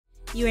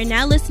You are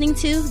now listening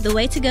to the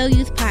Way to Go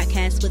Youth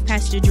Podcast with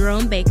Pastor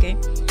Jerome Baker.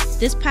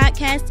 This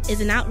podcast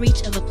is an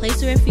outreach of a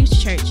Place of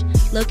Refuge Church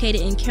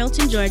located in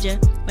Carrollton, Georgia,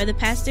 where the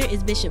pastor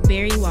is Bishop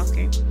Barry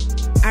Walker.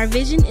 Our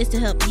vision is to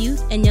help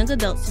youth and young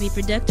adults to be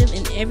productive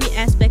in every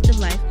aspect of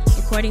life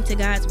according to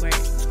God's Word.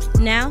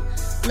 Now,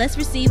 let's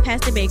receive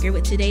Pastor Baker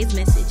with today's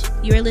message.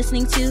 You are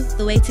listening to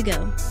The Way to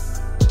Go.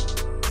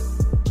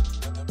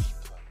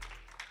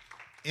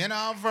 In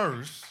our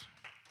verse,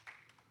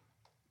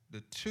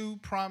 the two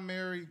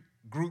primary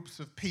groups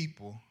of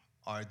people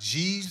are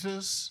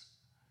Jesus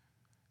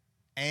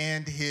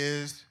and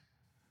his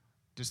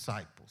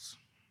disciples.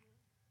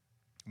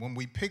 When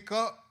we pick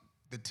up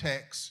the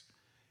text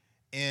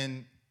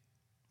in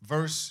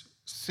verse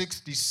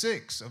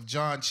 66 of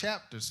John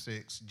chapter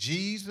 6,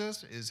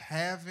 Jesus is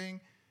having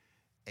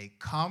a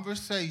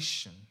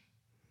conversation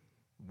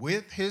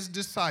with his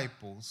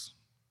disciples.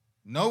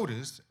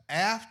 Notice,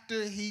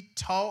 after he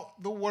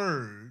taught the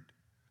word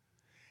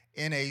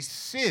in a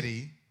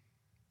city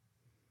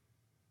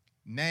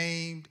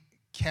named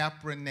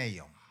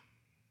Capernaum.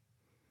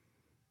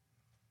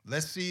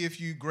 Let's see if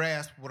you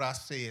grasp what I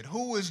said.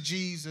 Who is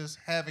Jesus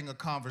having a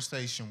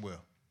conversation with?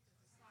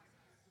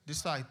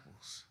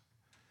 Disciples.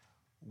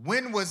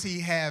 When was he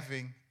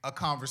having a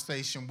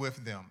conversation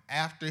with them?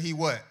 After he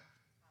what?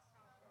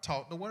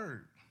 Taught the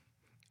word.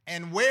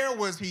 And where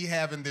was he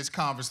having this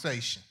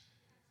conversation?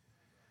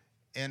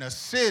 In a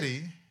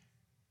city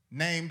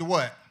named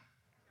what?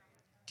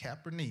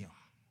 Capernaum.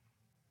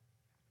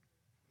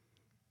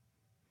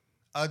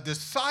 A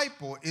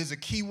disciple is a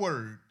key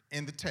word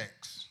in the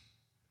text.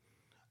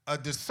 A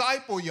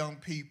disciple, young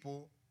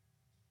people,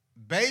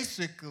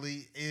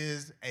 basically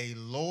is a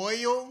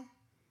loyal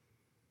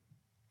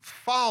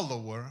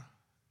follower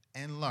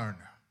and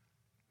learner.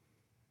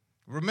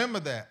 Remember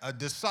that. A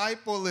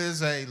disciple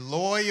is a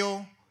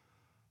loyal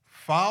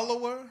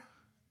follower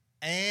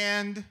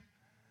and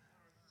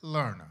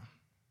learner.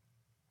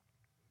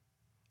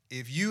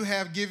 If you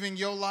have given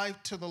your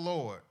life to the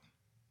Lord,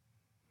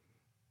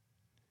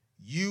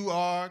 you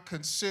are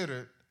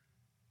considered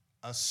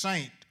a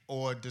saint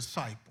or a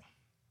disciple.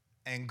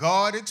 And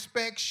God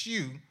expects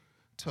you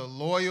to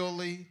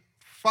loyally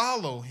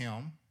follow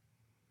him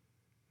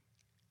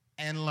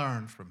and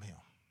learn from him.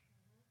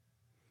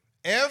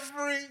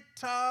 Every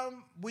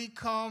time we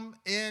come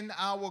in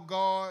our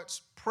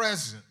God's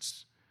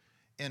presence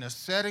in a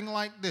setting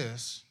like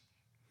this,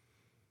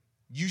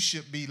 you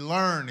should be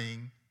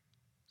learning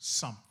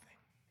something.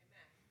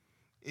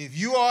 If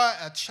you are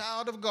a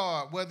child of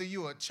God, whether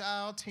you're a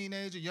child,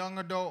 teenager, young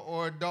adult,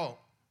 or adult,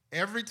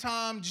 every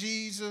time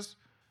Jesus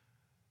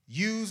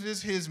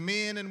uses his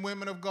men and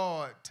women of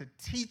God to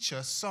teach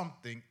us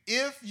something,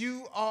 if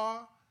you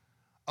are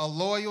a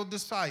loyal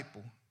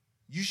disciple,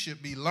 you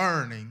should be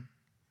learning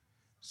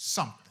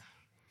something.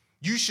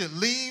 You should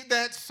leave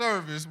that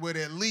service with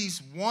at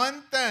least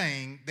one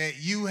thing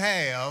that you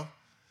have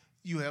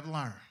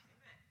learned.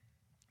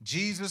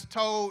 Jesus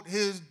told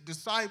his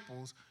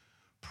disciples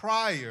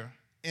prior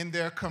in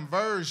their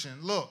conversion,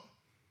 look,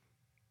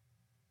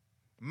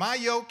 my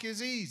yoke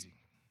is easy.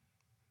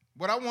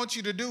 What I want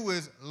you to do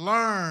is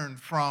learn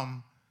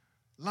from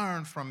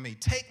me.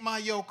 Take my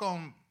yoke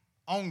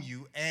on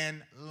you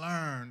and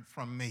learn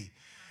from me.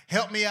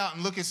 Help me out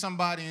and look at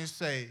somebody and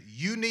say,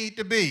 you need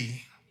to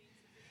be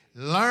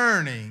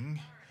learning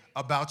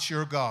about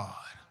your God.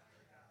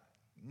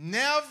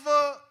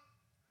 Never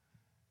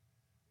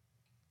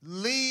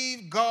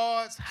leave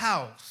God's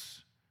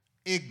house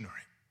ignorant.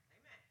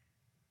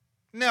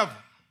 Never.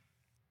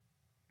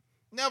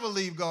 Never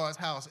leave God's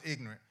house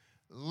ignorant.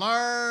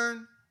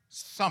 Learn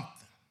something.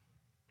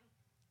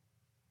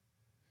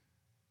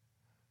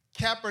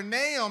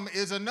 Capernaum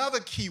is another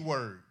key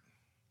word.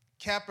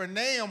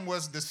 Capernaum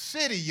was the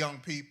city, young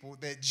people,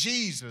 that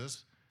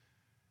Jesus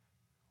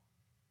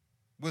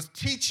was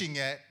teaching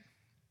at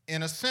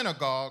in a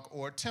synagogue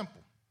or a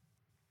temple.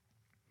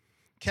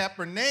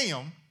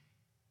 Capernaum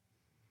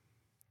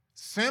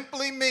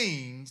simply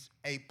means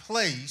a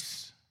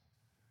place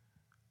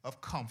of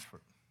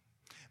comfort.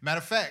 Matter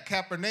of fact,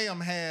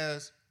 Capernaum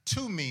has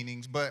two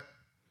meanings, but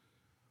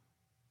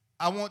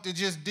I want to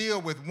just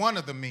deal with one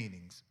of the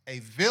meanings, a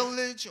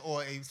village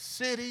or a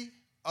city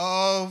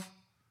of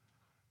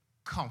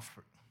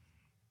comfort.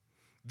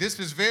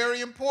 This is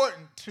very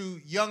important to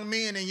young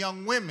men and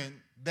young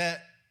women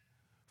that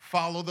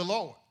follow the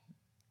Lord.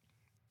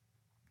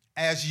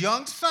 As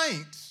young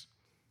saints,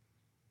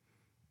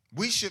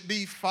 we should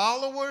be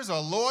followers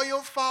or loyal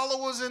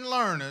followers and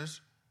learners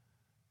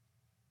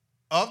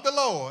of the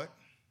Lord,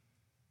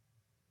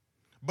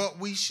 but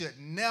we should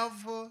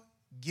never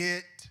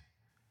get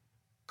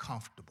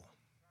comfortable.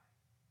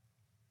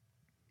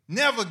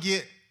 Never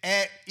get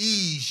at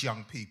ease,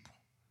 young people.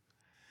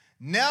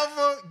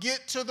 Never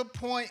get to the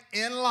point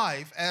in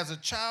life as a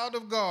child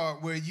of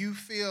God where you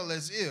feel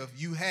as if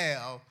you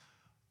have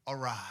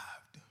arrived.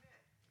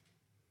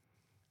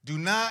 Do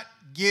not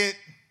get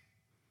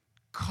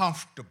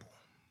comfortable.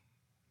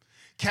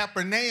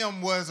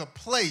 Capernaum was a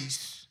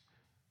place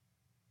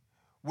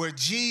where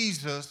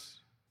Jesus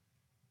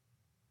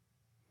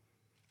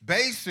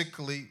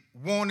basically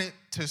wanted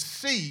to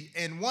see,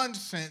 in one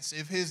sense,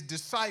 if his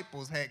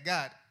disciples had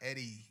got at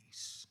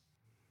ease.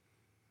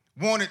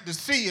 Wanted to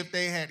see if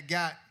they had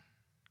got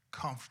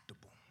comfortable.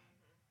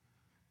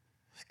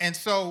 And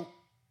so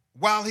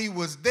while he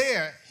was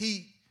there,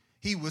 he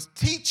was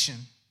teaching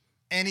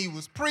and he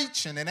was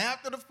preaching. And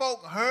after the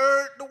folk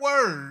heard the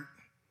word,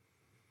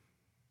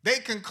 they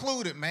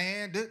concluded,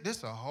 man,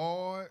 this a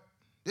hard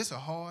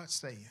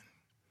saying.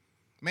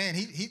 Man,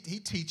 he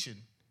teaching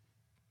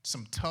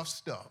some tough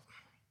stuff.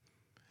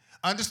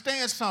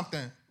 Understand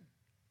something.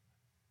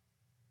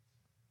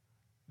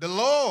 The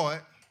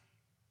Lord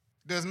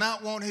does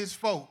not want his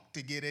folk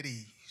to get at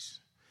ease.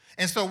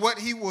 And so what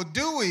he will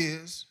do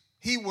is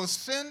he will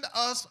send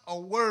us a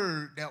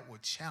word that will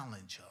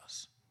challenge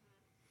us.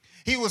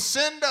 He will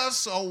send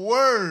us a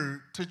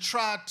word to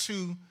try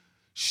to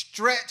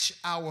stretch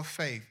our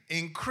faith,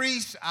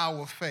 increase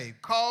our faith,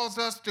 cause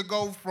us to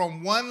go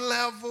from one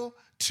level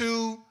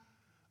to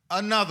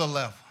another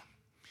level.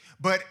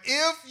 But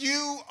if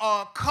you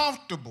are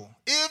comfortable,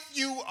 if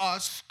you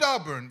are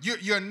stubborn,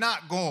 you're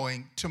not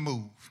going to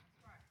move.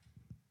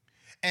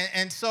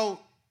 And so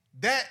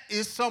that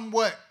is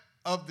somewhat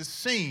of the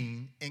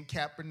scene in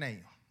Capernaum.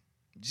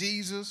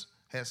 Jesus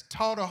has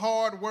taught a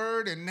hard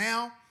word, and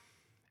now,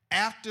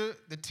 after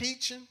the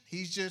teaching,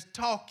 he's just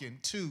talking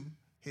to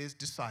his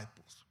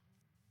disciples.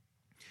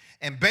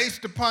 And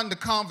based upon the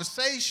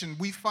conversation,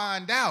 we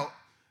find out,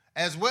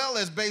 as well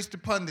as based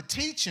upon the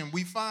teaching,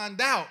 we find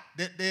out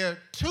that there are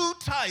two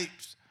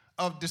types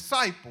of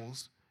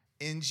disciples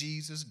in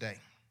Jesus' day.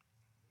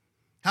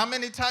 How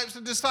many types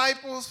of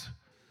disciples?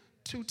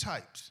 Two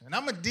types. And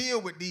I'm going to deal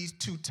with these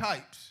two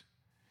types.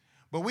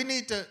 But we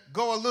need to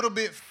go a little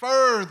bit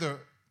further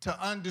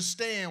to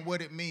understand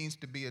what it means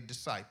to be a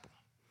disciple.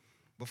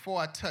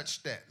 Before I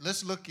touch that,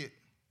 let's look at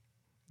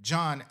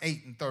John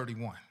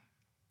 8:31.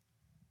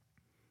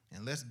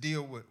 And let's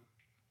deal with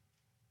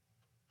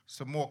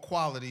some more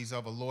qualities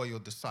of a loyal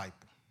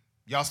disciple.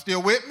 Y'all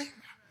still with me?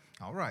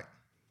 All right.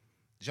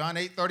 John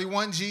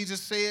 8:31,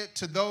 Jesus said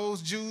to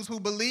those Jews who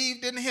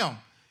believed in him,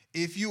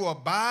 if you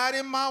abide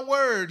in my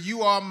word,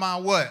 you are my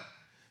what?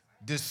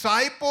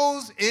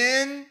 Disciples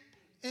indeed.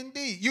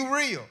 You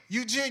real,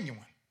 you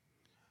genuine.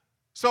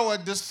 So a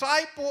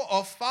disciple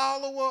or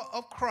follower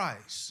of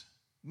Christ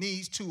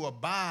needs to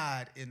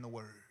abide in the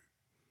word,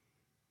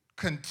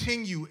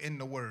 continue in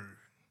the word.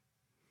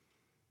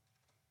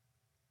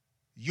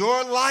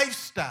 Your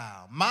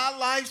lifestyle, my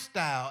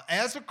lifestyle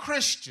as a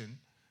Christian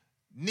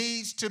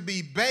needs to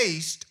be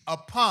based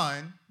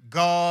upon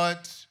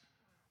God's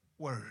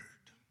word.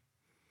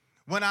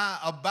 When I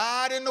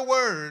abide in the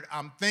word,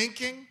 I'm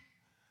thinking,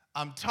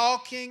 I'm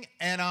talking,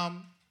 and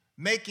I'm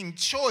making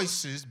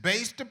choices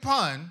based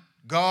upon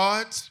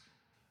God's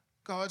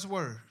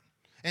word.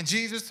 And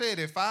Jesus said,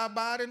 if I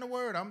abide in the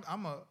word,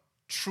 I'm a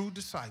true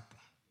disciple.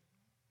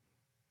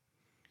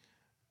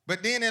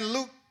 But then in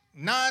Luke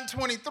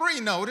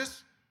 9:23,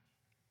 notice,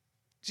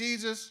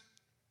 Jesus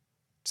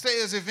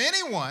says, if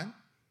anyone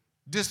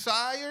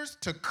desires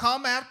to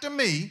come after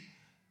me,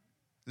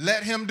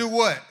 let him do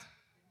what?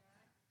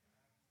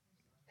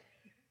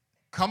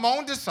 Come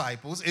on,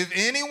 disciples. If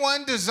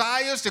anyone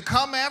desires to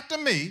come after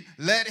me,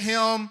 let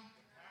him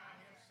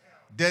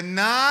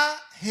deny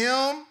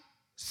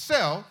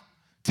himself,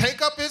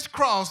 take up his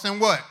cross,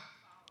 and what?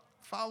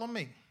 Follow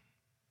me.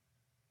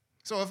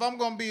 So if I'm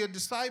going to be a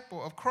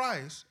disciple of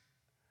Christ,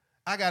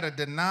 I got to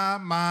deny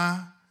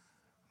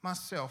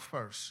myself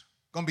first.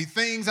 Going to be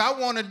things I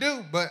want to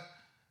do, but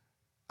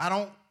I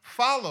don't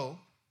follow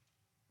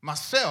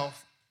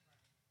myself.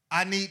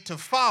 I need to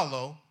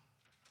follow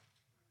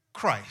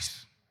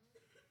Christ.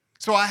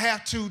 So I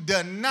have to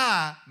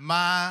deny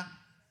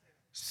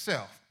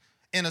myself.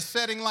 In a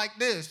setting like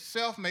this,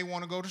 self may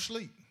want to go to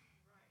sleep.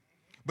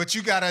 But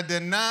you got to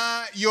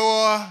deny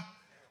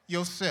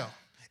yourself.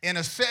 In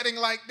a setting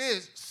like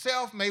this,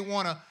 self may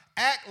want to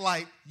act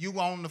like you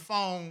on the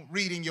phone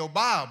reading your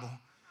Bible,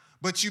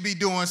 but you be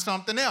doing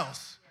something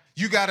else.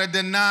 You got to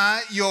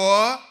deny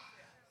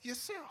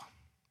yourself.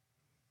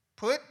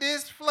 Put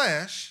this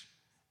flesh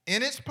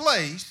in its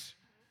place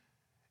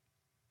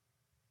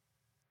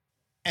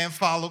and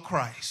follow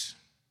Christ.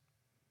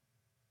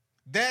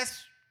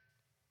 That's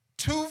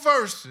 2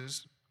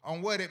 verses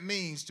on what it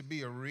means to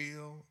be a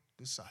real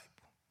disciple.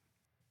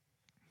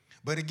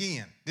 But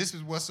again, this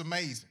is what's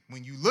amazing.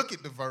 When you look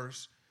at the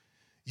verse,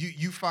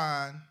 you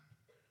find,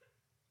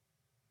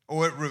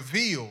 or it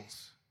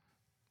reveals,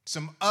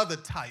 some other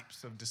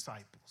types of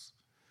disciples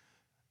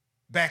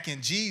back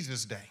in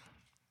Jesus' day.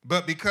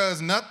 But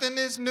because nothing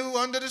is new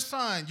under the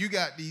sun, you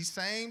got these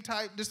same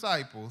type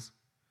disciples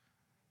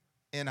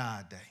in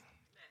our day.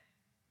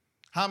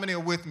 How many are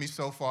with me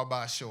so far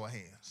by a show of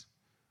hands?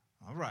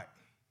 All right.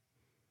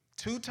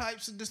 2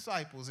 types of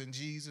disciples in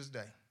Jesus'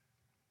 day.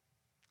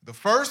 The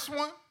first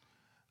one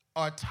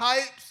are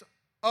types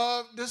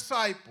of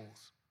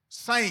disciples,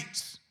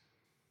 saints,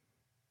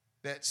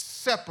 that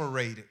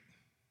separated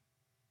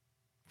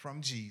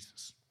from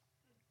Jesus.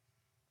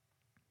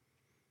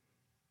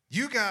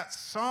 You got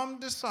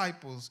some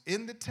disciples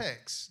in the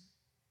text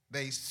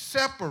they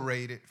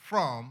separated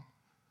from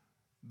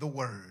the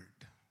Word.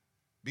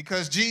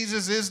 Because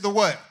Jesus is the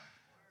what?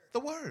 The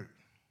Word.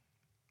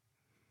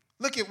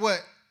 Look at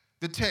what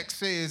the text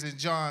says in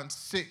John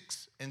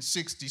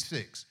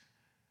 6:66.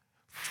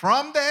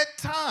 From that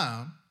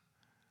time,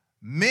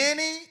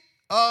 many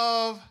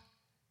of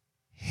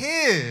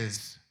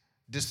his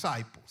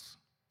disciples,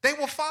 they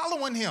were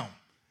following him.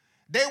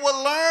 They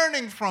were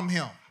learning from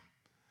him.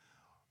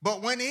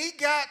 But when he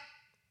got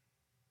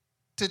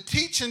to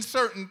teaching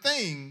certain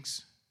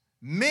things,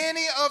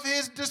 many of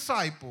his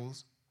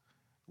disciples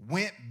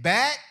went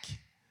back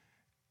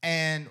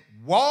and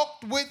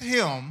walked with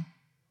him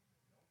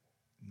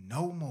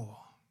no more.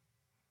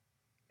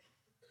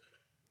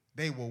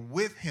 They were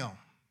with him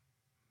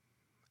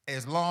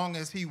as long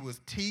as he was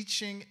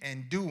teaching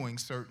and doing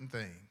certain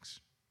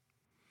things.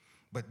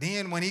 But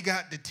then when he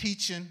got to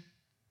teaching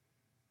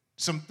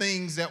some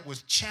things that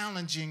was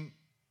challenging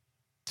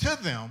to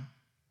them,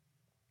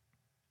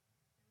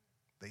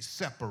 they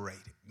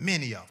separated,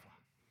 many of them.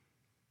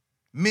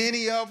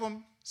 Many of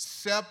them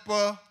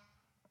separated.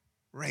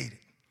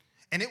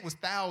 And it was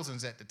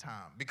thousands at the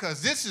time,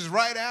 because this is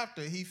right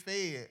after he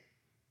fed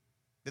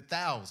the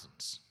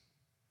thousands.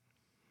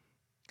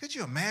 Could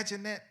you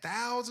imagine that?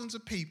 Thousands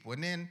of people.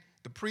 And then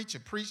the preacher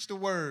preached the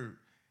word,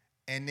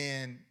 and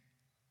then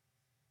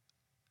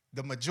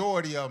the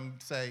majority of them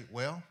say,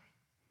 well,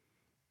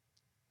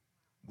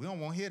 we don't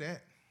want to hear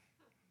that.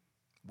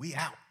 We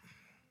out.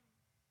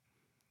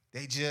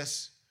 They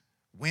just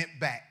went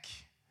back.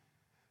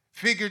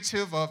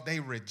 Figurative of they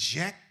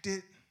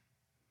rejected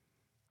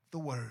the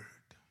word.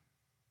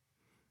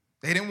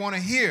 They didn't want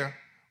to hear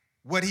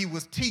what he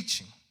was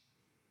teaching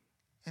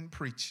and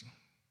preaching.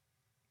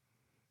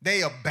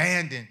 They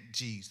abandoned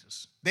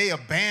Jesus. They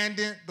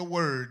abandoned the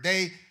word.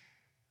 They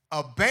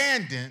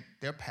abandoned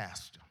their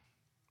pastor.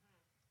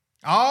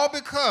 All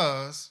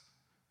because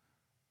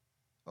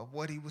of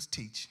what he was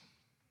teaching.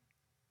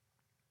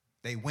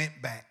 They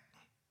went back.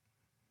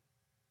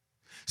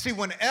 See,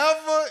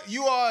 whenever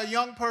you are a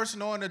young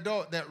person or an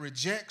adult that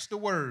rejects the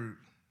word,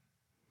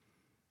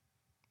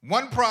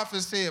 one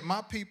prophet said,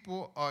 my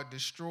people are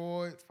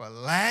destroyed for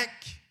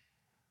lack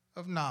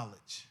of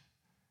knowledge.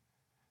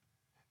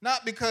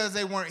 Not because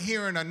they weren't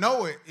hearing or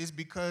know it, it's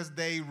because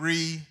they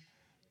rejected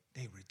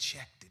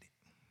it.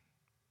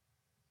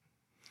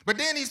 But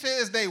then he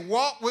says they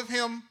walked with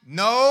him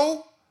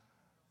no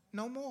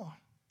more.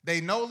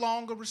 They no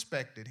longer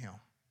respected him,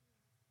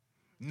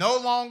 no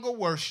longer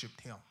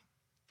worshiped him.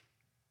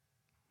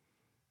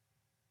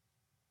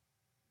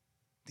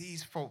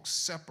 These folks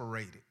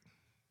separated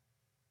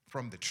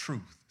from the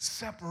truth,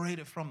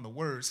 separated from the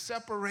word,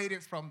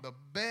 separated from the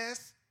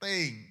best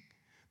thing,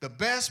 the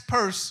best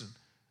person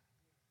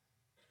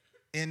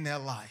in their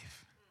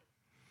life.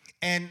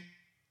 And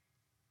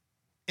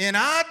in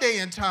our day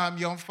and time,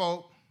 young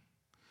folk,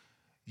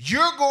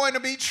 you're going to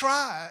be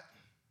tried.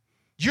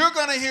 You're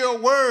going to hear a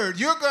word.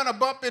 You're going to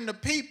bump into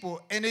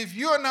people. And if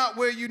you're not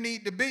where you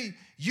need to be,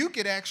 you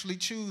could actually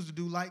choose to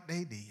do like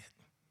they did,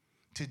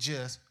 to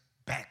just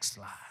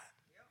backslide.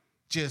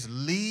 Just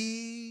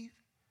leave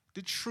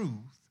the truth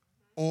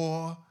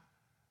or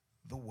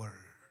the word.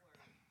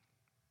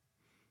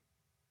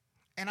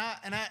 And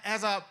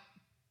as I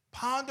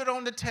pondered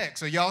on the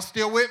text, are y'all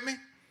still with me?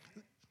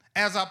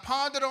 As I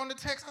pondered on the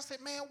text, I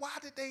said, man, why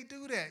did they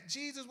do that?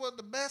 Jesus was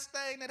the best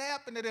thing that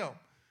happened to them.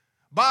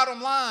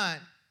 Bottom line,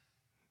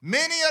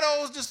 many of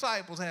those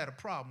disciples had a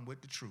problem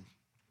with the truth.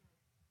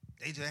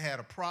 They just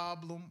had a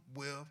problem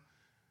with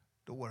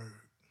the word.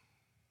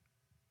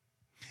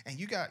 And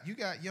you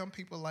got young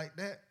people like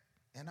that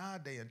in our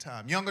day and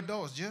time. Young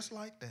adults just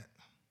like that.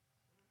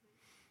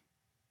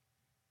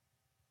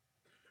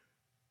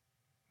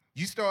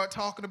 You start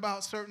talking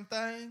about certain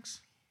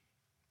things,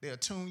 they'll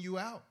tune you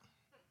out.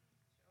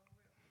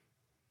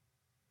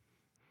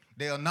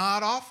 They'll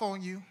nod off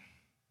on you.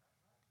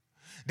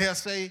 They'll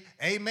say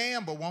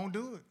amen, but won't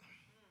do it.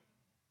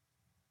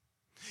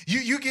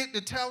 You get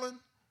to telling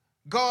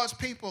God's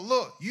people,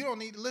 look, you don't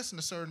need to listen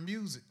to certain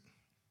music.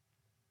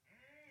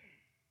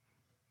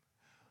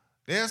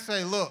 They'll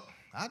say, look,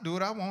 I do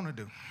what I want to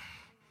do.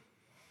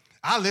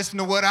 I listen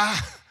to what I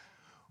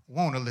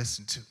want to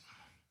listen to.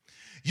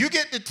 You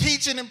get to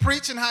teaching and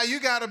preaching how you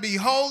got to be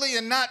holy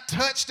and not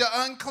touch the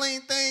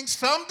unclean things.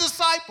 Some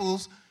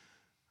disciples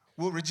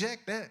will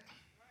reject that.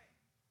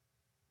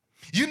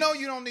 You know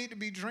you don't need to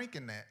be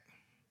drinking that.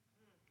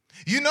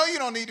 You know you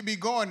don't need to be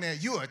going there.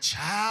 You're a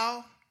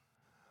child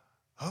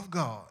of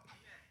God.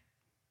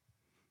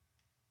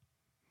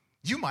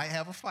 You might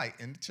have a fight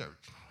in the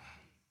church.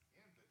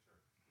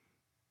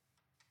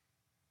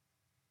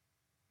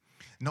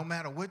 No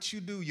matter what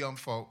you do, young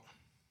folk,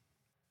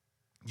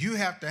 you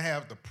have to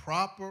have the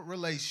proper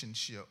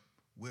relationship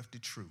with the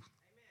truth.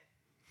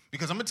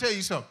 Because I'm going to tell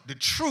you something. The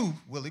truth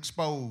will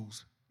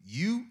expose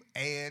you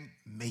and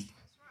me.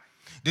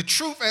 The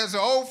truth, as the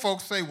old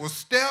folks say, will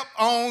step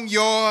on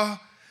your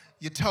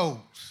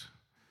toes.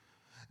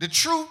 The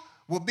truth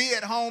will be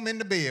at home in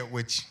the bed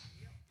with you.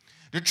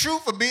 The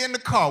truth will be in the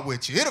car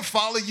with you. It'll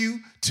follow you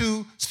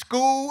to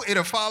school.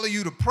 It'll follow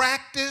you to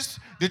practice.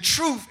 The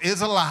truth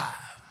is alive.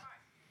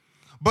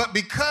 But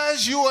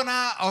because you and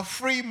I are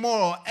free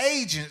moral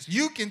agents,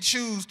 you can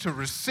choose to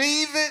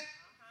receive it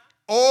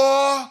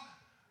or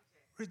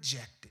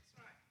reject it.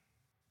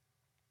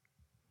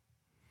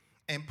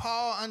 And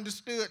Paul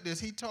understood this.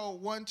 He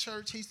told one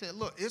church, he said,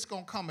 look, it's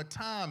going to come a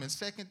time in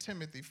 2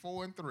 Timothy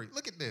 4:3.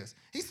 Look at this.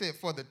 He said,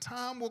 for the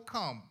time will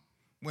come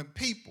when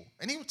people,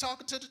 and he was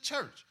talking to the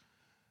church,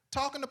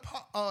 talking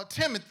to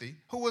Timothy,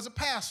 who was a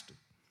pastor,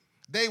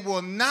 they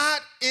will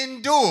not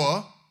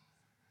endure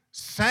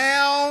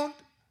sound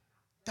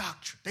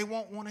doctrine. They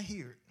won't want to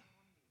hear it.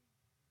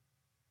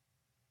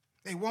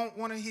 They won't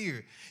want to hear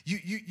it.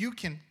 You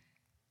can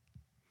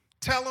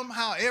tell them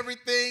how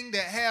everything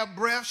that have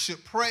breath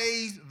should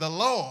praise the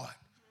Lord,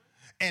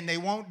 and they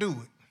won't do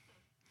it.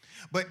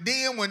 But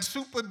then when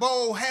Super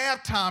Bowl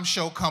halftime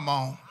show come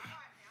on,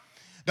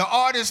 the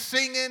artists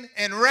singing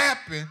and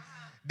rapping,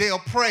 they'll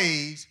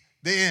praise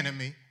the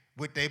enemy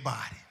with their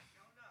body.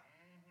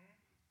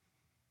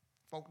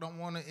 Folk don't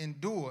want to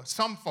endure.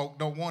 Some folk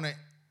don't want to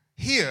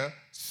hear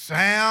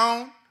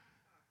sound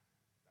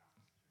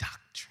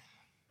doctrine.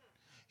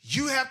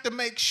 You have to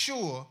make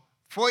sure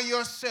for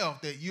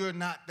yourself that you're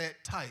not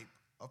that type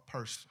of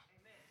person.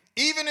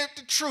 Even if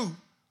the truth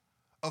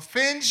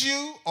offends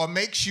you or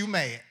makes you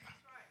mad.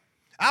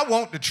 I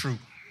want the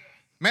truth.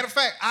 Matter of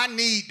fact, I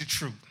need the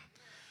truth.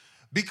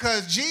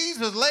 Because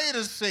Jesus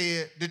later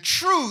said the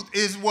truth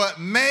is what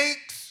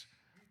makes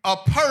a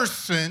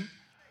person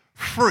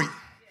free.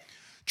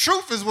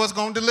 Truth is what's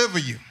going to deliver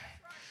you.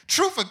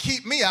 Truth will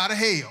keep me out of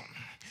hell.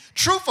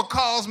 Truth will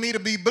cause me to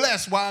be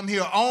blessed while I'm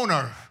here on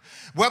earth.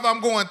 Whether I'm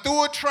going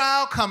through a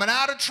trial, coming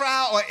out of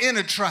trial, or in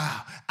a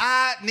trial,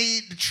 I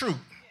need the truth.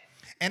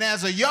 And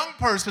as a young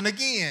person,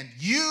 again,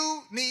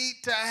 you need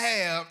to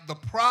have the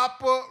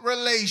proper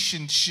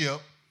relationship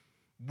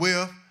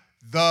with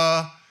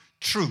the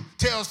truth.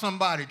 Tell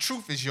somebody,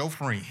 truth is your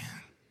friend.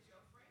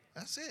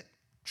 That's it.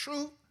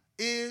 Truth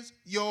is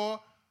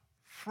your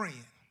friend.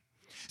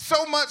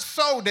 So much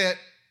so that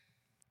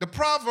the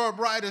proverb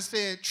writer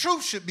said,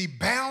 truth should be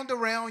bound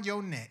around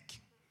your neck.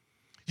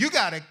 You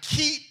got to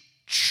keep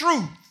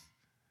truth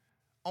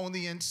on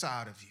the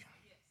inside of you.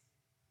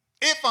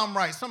 If I'm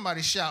right,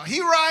 somebody shout,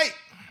 he right.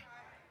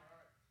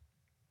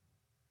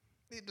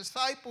 The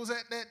disciples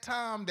at that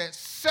time that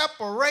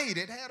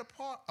separated had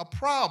a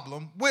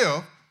problem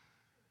with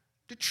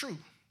the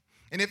truth.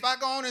 And if I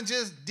go on and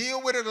just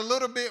deal with it a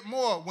little bit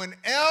more,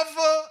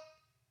 whenever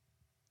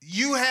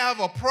you have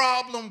a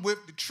problem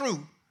with the truth,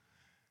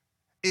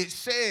 it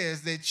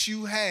says that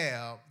you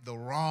have the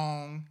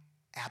wrong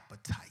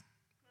appetite.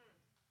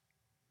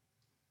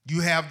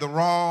 You have the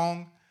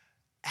wrong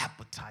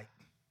appetite.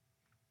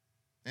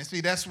 And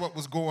see, that's what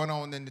was going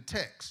on in the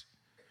text.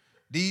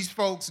 These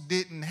folks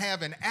didn't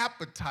have an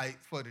appetite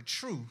for the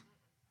truth.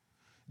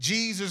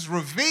 Jesus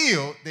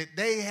revealed that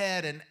they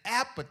had an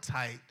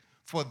appetite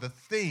for the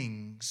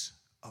things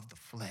of the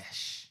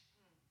flesh.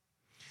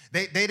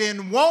 They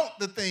didn't want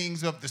the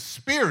things of the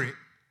spirit.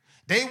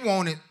 They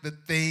wanted the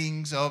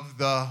things of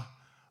the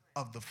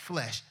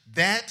flesh.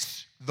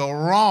 That's the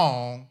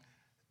wrong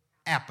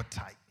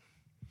appetite.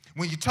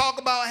 When you talk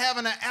about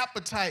having an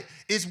appetite,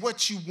 it's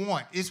what you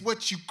want. It's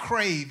what you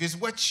crave. It's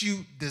what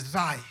you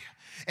desire.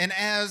 And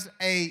as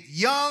a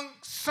young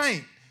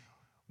saint,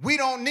 we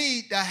don't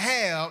need to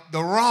have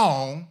the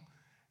wrong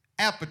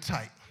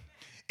appetite.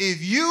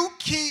 If you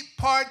keep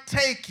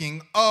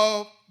partaking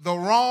of the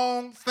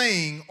wrong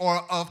thing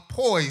or of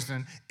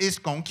poison, it's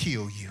going to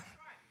kill you.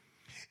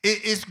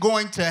 It's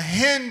going to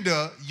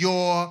hinder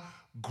your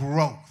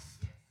growth.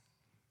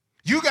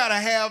 You got to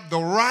have the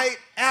right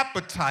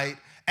appetite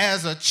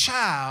as a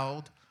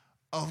child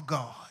of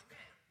God.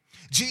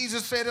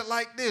 Jesus said it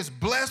like this: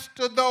 blessed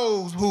are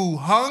those who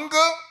hunger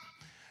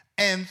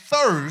and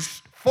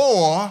thirst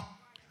for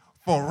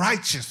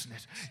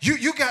righteousness.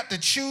 You got to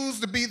choose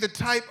to be the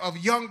type of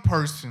young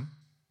person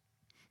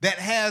that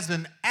has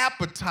an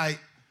appetite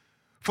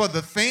for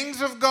the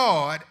things of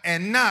God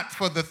and not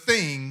for the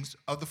things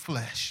of the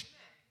flesh.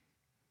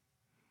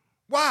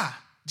 Why?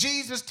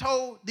 Jesus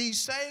told these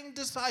same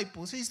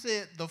disciples, he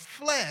said, the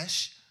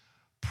flesh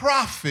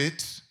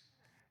profits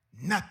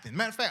nothing.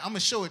 Matter of fact, I'm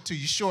going to show it to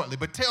you shortly,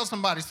 but tell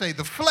somebody, say,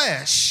 the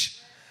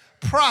flesh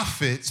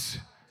profits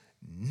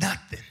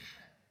nothing.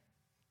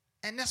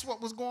 And that's what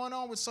was going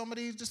on with some of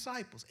these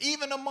disciples,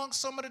 even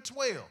amongst some of the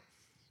 12.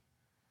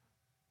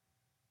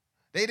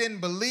 They didn't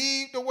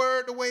believe the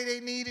word the way they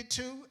needed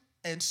to,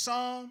 and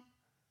some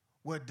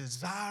were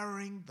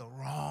desiring the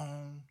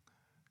wrong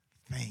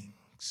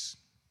things.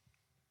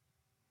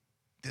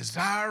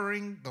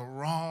 Desiring the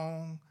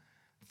wrong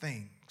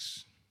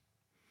things.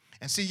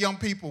 And see, young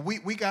people,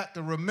 we got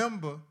to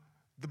remember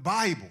the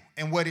Bible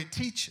and what it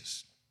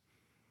teaches.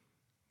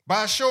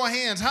 By a show of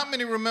hands, how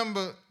many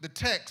remember the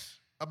text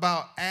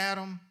about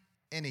Adam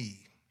and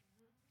Eve?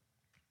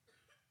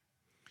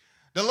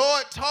 The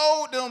Lord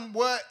told them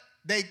what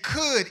they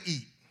could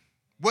eat,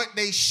 what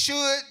they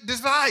should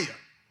desire.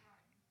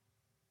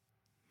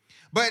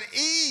 But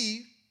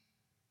Eve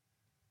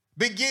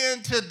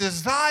began to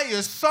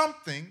desire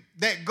something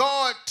that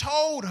God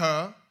told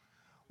her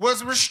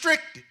was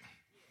restricted,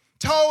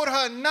 told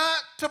her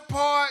not to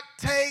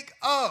partake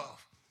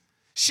of.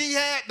 She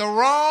had the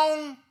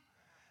wrong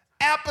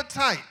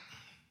appetite.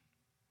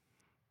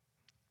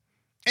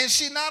 And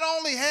she not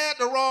only had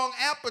the wrong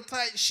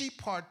appetite, she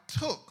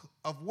partook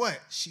of what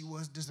she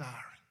was desiring.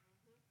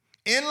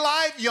 In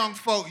life, young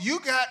folk, you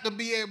got to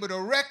be able to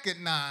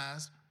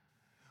recognize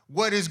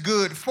what is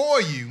good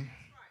for you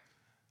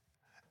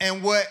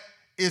and what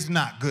is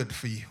not good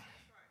for you.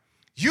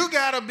 You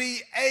got to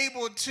be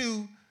able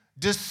to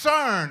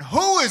discern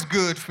who is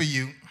good for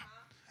you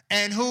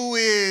and who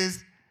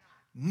is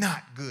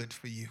not good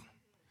for you.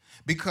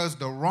 Because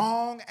the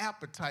wrong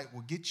appetite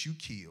will get you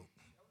killed.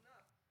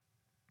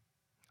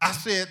 I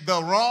said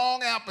the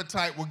wrong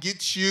appetite will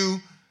get you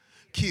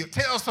killed.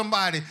 Tell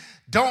somebody,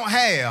 don't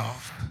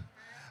have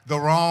the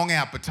wrong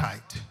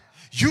appetite.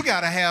 You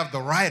got to have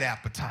the right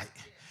appetite.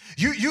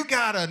 You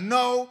got to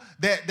know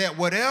that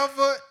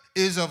whatever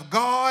is of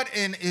God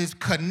and is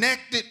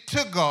connected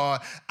to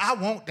God, I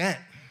want that.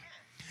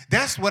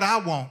 That's what I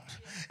want.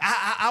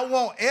 I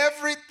want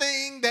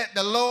everything that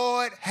the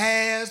Lord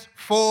has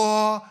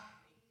for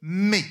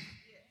me.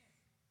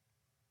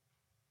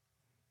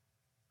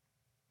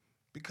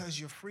 Because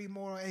you're free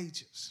moral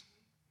agents.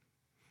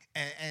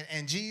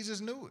 And Jesus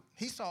knew it.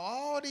 He saw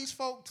all these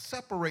folks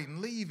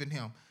separating, leaving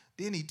him.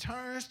 Then he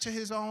turns to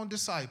his own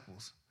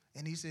disciples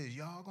and he says,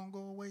 y'all gonna go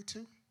away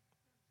too?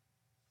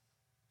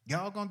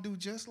 Y'all gonna do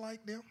just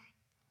like them?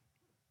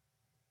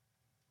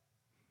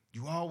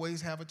 You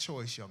always have a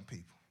choice, young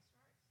people.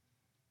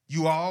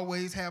 You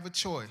always have a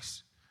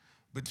choice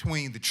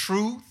between the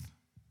truth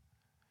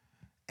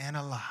and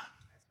a lie.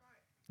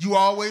 You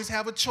always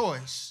have a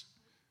choice.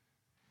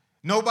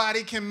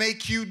 Nobody can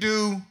make you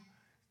do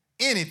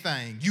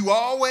anything. You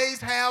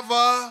always have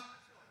a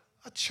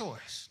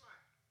choice.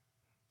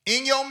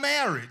 In your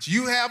marriage,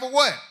 you have a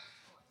what?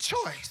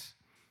 Choice.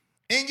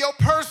 In your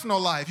personal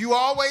life, you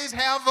always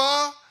have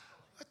a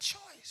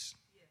choice.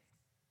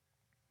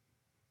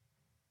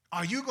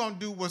 Are you going to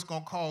do what's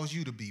going to cause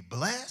you to be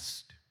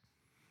blessed?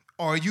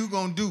 Or are you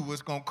going to do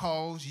what's going to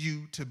cause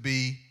you to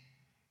be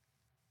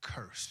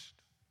cursed?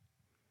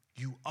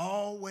 You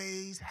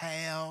always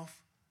have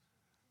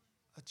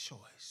a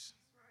choice.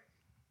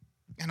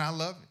 And I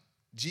love it.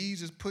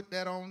 Jesus put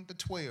that on the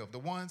 12, the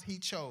ones he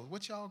chose.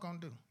 What y'all gonna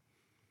do?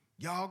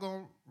 Y'all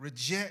gonna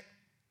reject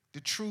the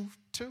truth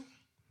too?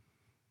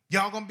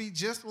 Y'all gonna be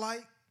just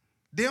like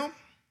them?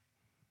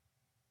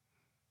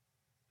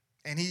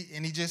 And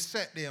he just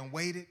sat there and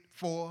waited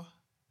for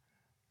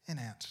an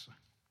answer.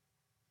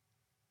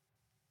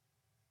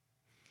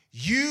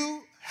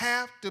 You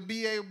have to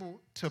be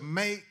able to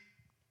make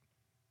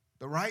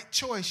the right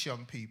choice,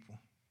 young people,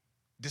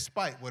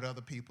 despite what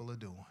other people are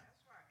doing.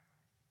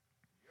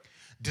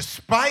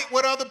 Despite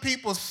what other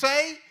people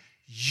say,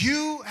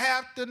 you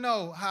have to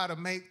know how to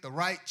make the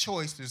right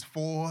choices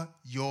for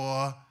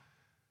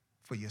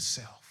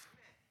yourself.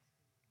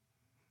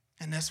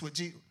 And that's what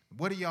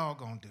are y'all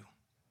going to do?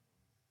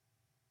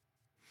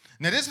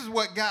 Now, this is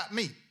what got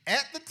me.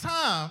 At the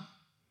time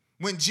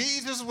when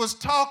Jesus was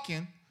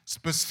talking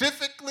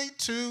specifically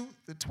to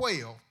the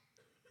 12,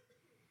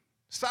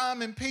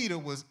 Simon Peter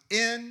was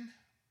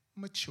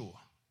immature.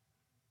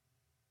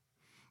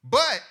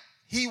 But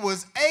he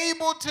was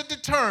able to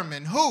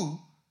determine who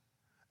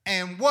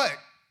and what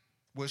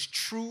was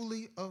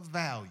truly of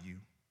value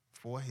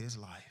for his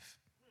life.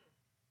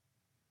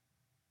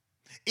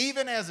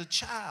 Even as a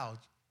child,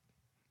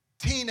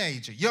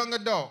 teenager, young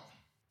adult,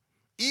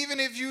 even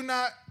if you're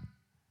not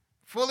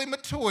fully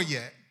mature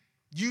yet,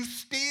 you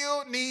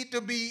still need to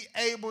be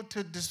able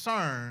to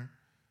discern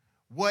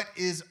what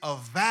is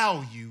of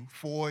value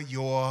for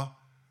your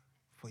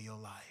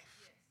life.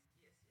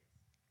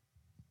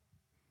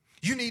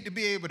 You need to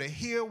be able to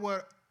hear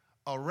what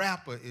a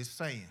rapper is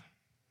saying.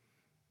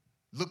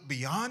 Look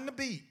beyond the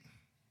beat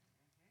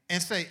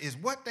and say, is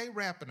what they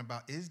rapping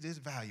about, is this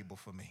valuable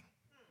for me?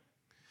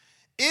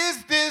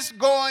 Is this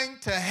going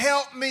to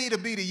help me to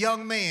be the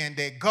young man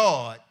that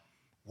God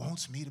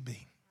wants me to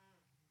be?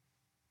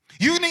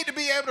 You need to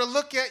be able to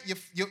look at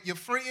your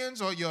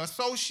friends or your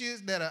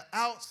associates that are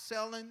out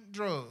selling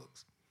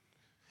drugs.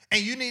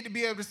 And you need to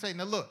be able to say,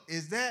 now look,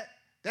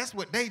 that's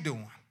what they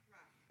doing.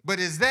 But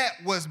is that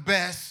what's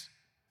best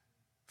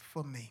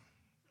for me?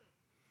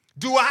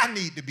 Do I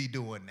need to be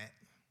doing that?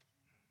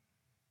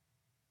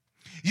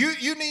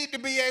 You need to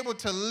be able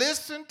to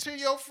listen to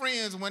your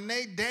friends when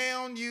they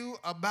down you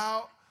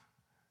about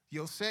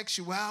your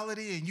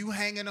sexuality and you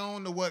hanging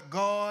on to what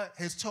God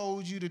has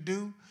told you to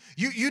do.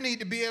 You need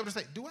to be able to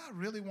say, do I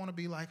really want to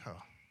be like her?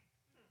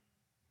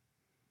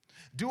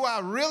 Do I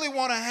really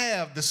want to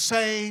have the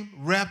same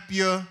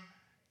reputation?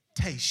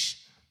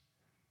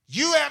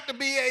 You have to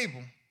be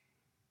able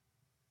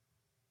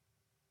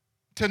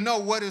to know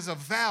what is of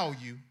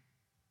value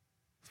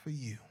for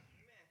you.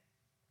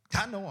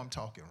 I know I'm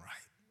talking right.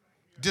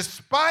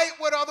 Despite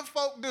what other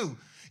folk do,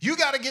 you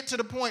got to get to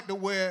the point to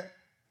where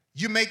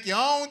you make your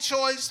own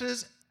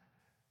choices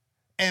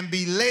and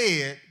be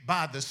led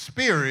by the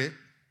Spirit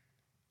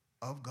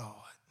of God.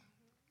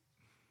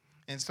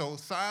 And so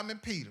Simon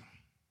Peter,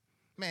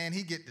 man,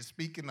 he get to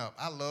speaking up.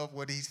 I love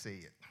what he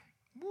said.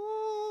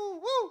 Woo,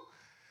 woo.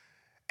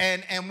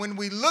 And when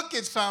we look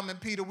at Simon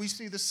Peter, we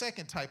see the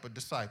second type of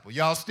disciple.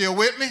 Y'all still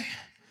with me?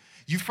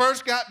 You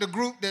first got the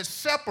group that's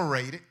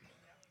separated,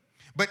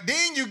 but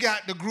then you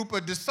got the group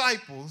of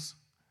disciples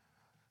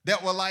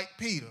that were like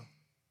Peter.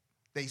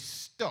 They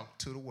stuck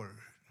to the word.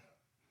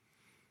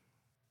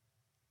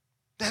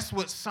 That's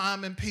what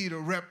Simon Peter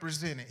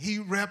represented. He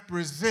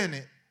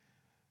represented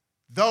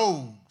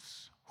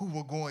those who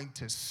were going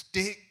to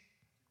stick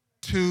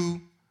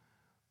to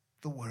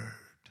the word.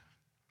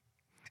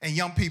 And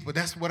young people,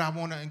 that's what I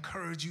want to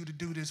encourage you to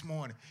do this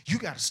morning. You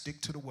got to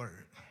stick to the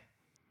word.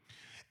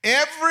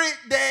 Every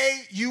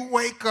day you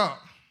wake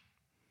up,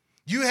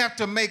 you have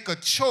to make a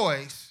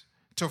choice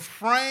to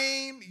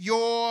frame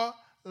your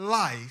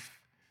life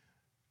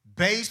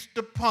based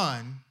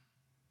upon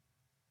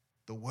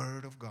the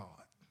word of God.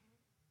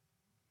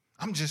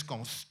 I'm just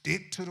going to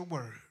stick to the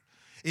word.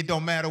 It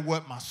don't matter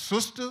what my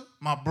sister,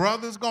 my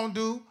brother's going to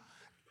do.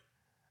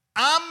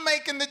 I'm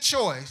making the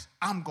choice.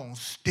 I'm going to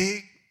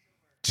stick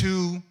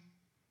to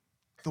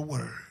the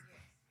word.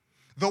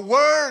 The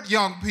word,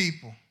 young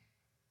people,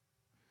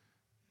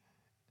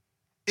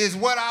 is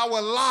what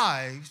our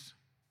lives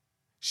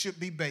should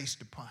be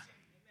based upon.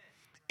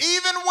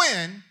 Even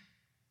when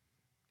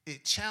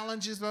it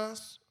challenges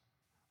us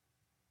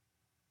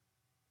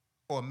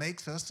or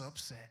makes us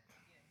upset.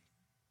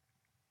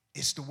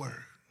 It's the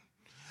word.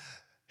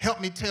 Help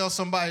me tell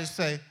somebody to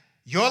say,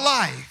 your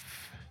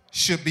life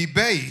should be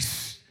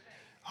based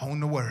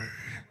on the word.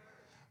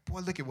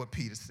 Boy, look at what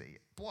Peter said.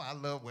 Boy, I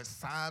love what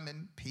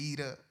Simon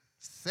Peter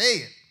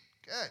said.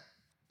 Good.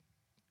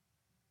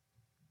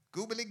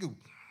 Goobly goop.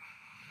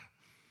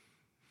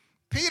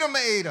 Peter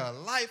made a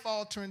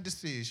life-altering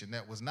decision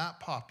that was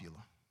not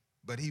popular,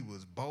 but he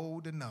was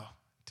bold enough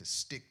to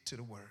stick to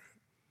the word.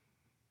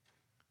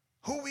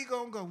 Who we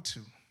gonna go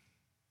to?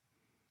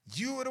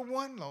 You are the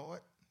one,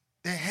 Lord,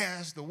 that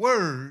has the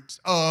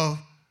words of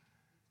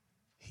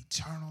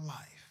eternal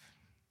life.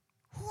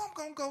 Who I'm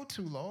gonna go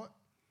to, Lord?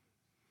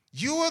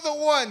 You are the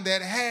one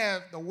that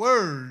have the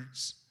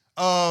words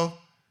of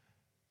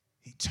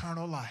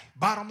eternal life.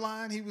 Bottom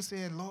line, he was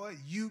saying, Lord,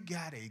 you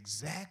got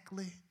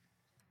exactly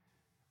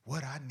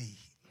what I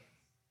need.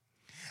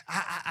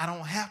 I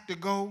don't have to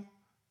go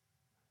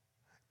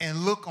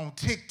and look on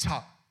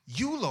TikTok.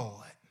 You,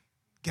 Lord,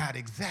 got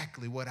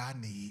exactly what I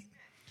need.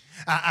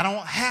 I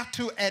don't have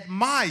to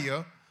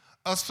admire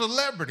a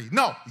celebrity.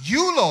 No,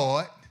 you,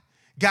 Lord,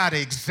 got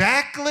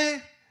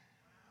exactly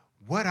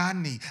what I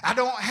need. I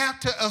don't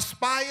have to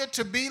aspire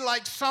to be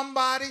like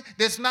somebody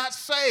that's not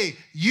saved.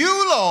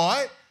 You,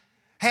 Lord,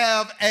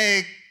 have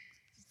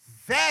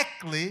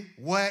exactly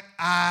what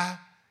I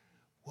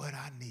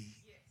need.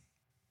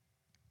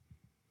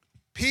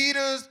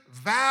 Peter's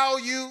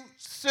value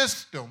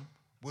system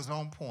was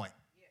on point.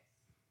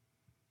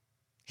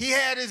 He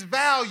had his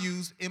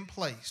values in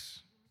place.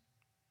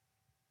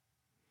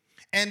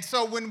 And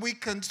so when we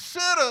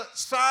consider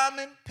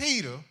Simon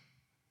Peter,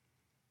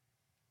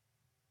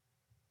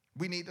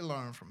 we need to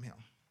learn from him.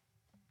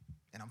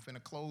 And I'm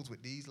finna close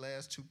with these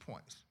last 2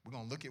 points. We're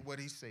going to look at what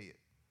he said.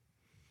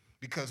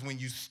 Because when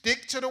you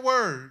stick to the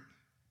word,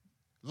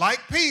 like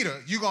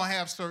Peter, you're going to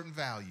have certain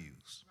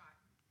values.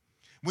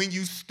 When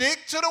you stick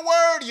to the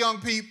word, young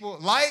people,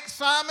 like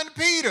Simon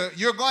Peter,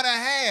 you're going to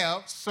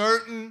have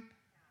certain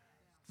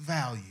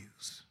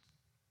values.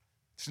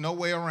 There's no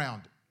way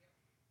around it.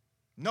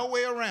 No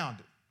way around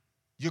it.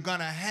 You're going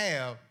to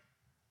have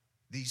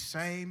these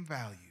same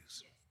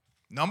values.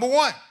 Number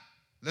one,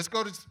 let's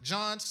go to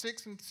John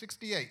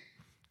 6:68.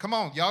 Come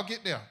on, y'all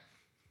get there.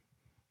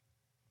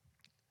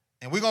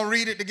 And we're going to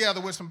read it together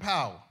with some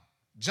power.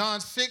 John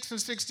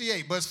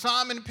 6:68. But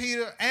Simon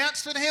Peter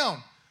answered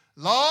him,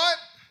 Lord,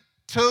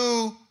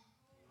 to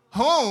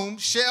whom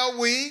shall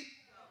we?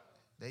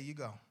 There you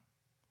go.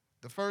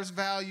 The first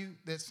value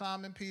that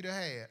Simon Peter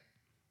had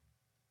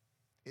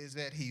is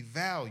that he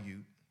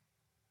valued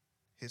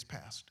his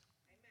pastor.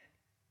 Amen.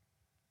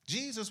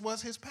 Jesus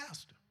was his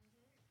pastor.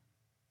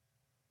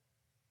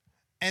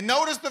 And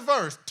notice the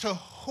verse, to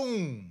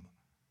whom?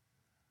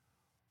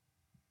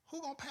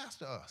 Who gonna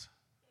pastor us?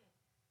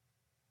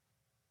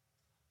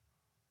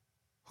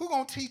 Who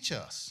gonna teach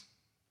us?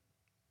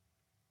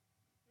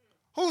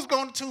 Who's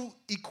going to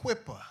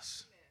equip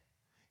us?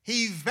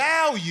 He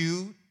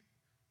valued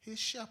his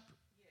shepherd.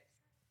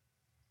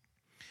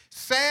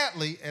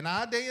 Sadly, in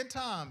our day and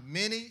time,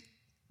 many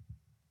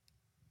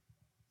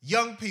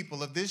young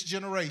people of this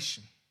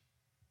generation,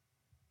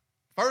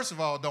 first of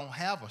all, don't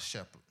have a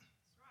shepherd.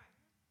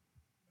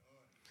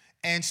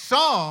 And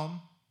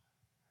some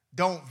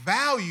don't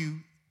value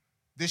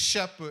the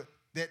shepherd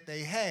that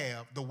they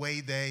have the way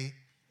they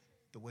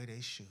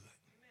should.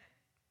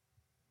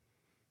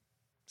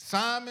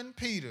 Simon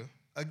Peter,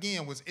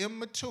 again, was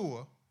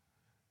immature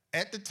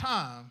at the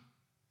time,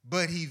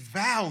 but he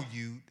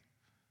valued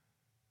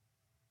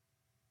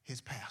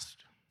his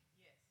pastor.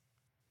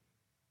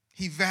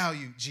 He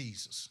valued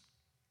Jesus.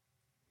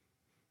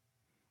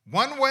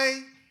 One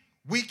way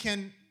we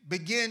can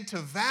begin to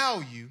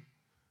value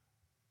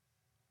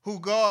who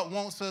God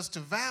wants us to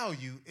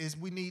value is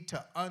we need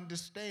to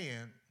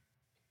understand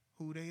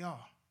who they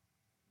are.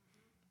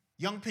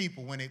 Young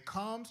people, when it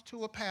comes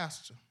to a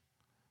pastor,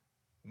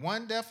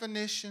 one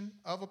definition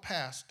of a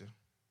pastor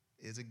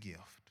is a gift.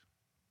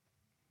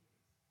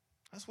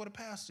 That's what a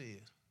pastor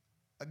is,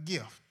 a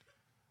gift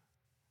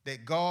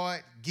that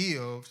God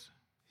gives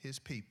his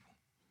people.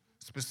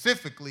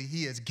 Specifically,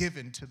 he has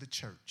given to the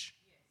church.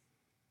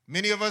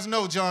 Many of us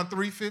know John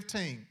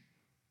 3:15.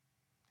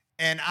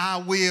 And I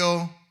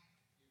will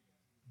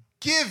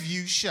give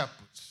you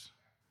shepherds.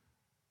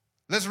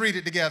 Let's read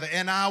it together.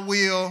 And I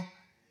will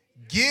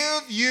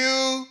give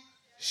you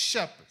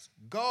shepherds.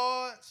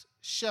 God's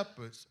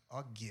shepherds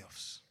are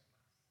gifts.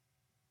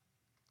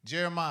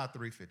 Jeremiah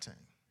 3:15.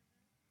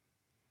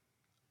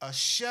 A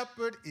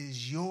shepherd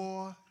is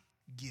your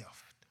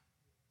gift.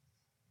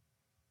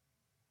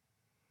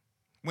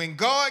 When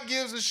God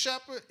gives a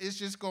shepherd, it's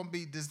just going to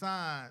be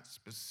designed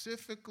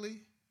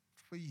specifically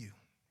for you.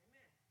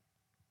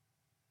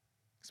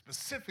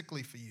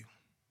 Specifically for you.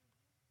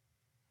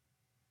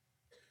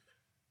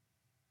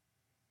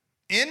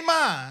 In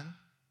mind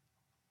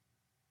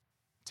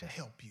to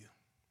help you.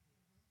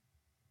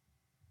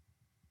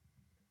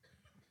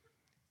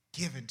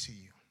 Given to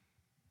you.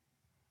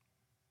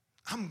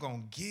 I'm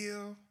going to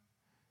give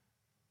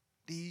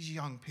these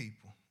young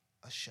people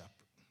a shepherd.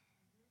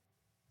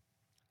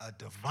 A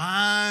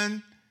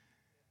divine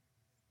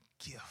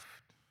gift.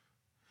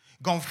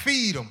 Going to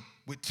feed them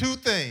with two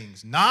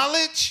things,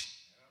 knowledge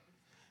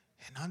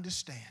and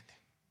understanding.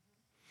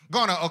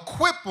 Going to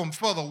equip them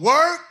for the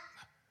work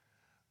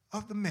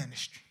of the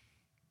ministry.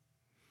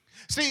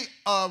 See,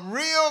 a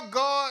real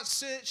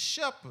God-sent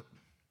shepherd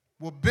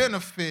will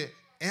benefit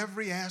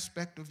every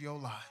aspect of your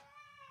life.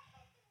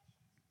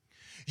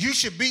 You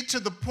should be to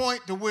the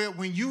point to where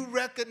when you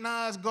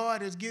recognize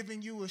God is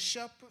giving you a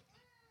shepherd,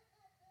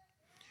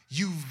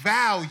 you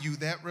value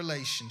that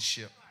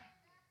relationship.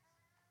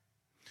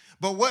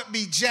 But what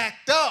be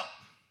jacked up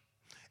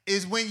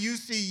is when you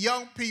see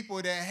young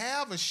people that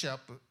have a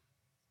shepherd,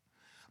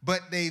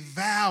 but they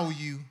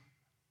value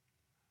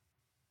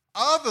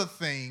other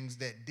things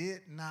that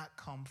did not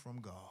come from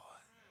God.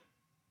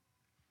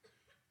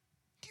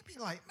 You be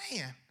like,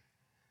 man,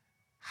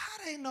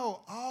 how they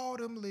know all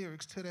them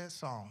lyrics to that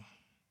song,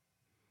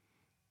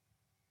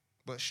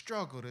 but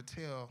struggle to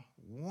tell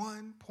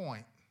one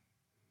point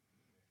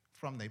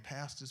from their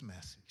pastor's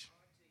message?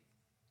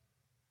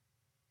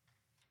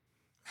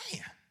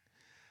 Man,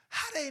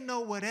 how they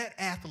know where that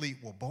athlete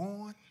was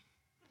born?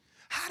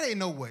 How they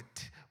know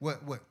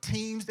what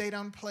teams they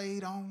done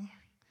played on?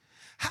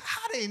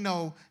 How they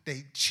know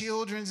their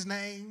children's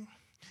name?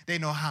 They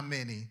know how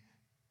many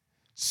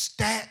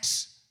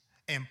stats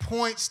and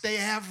points they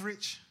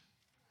average,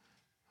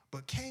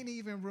 but can't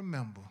even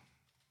remember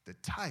the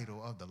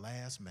title of the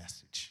last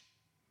message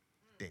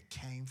that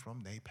came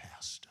from their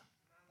pastor.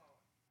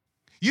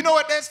 You know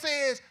what that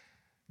says?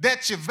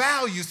 That your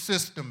value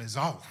system is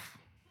off.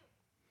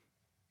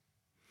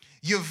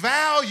 You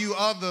value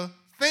other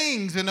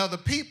things and other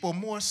people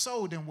more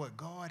so than what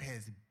God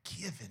has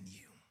given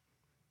you.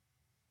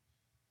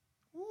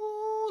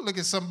 Ooh, look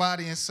at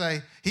somebody and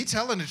say, he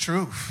telling the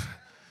truth.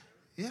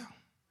 Yeah.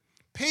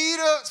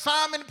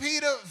 Simon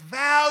Peter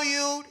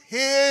valued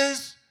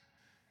his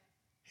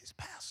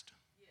pastor.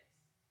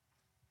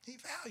 He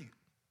valued.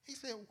 He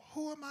said,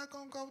 who am I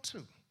going to go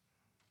to?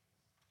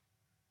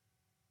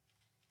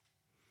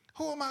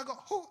 Who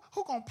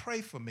going to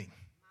pray for me?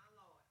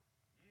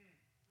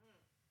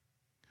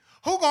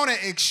 Who going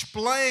to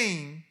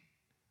explain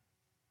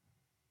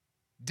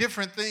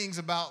different things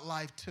about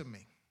life to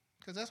me?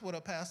 Because that's what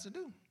a pastor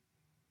do.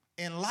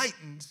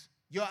 Enlightens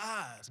your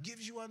eyes,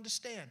 gives you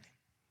understanding.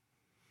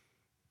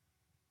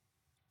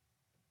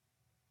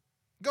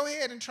 Go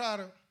ahead and try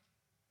to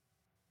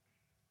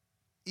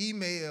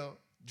email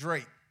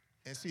Drake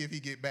and see if he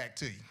get back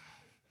to you.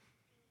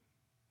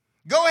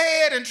 Go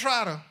ahead and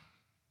try to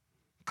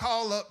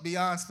call up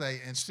Beyonce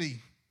and see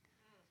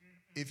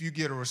if you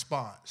get a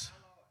response.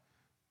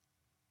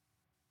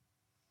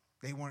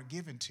 They weren't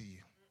given to you.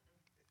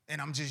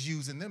 And I'm just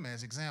using them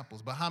as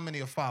examples, but how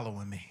many are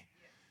following me?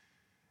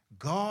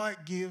 God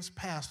gives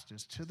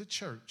pastors to the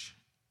church,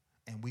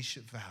 and we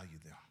should value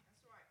them.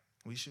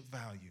 We should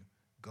value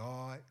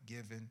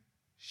God-given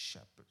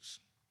shepherds.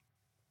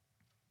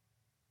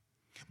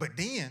 But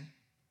then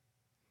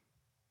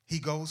he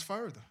goes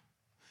further.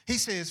 He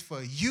says,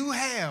 for you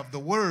have the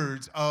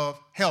words of,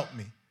 help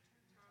me,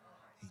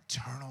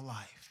 eternal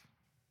life.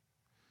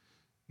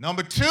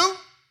 Number two,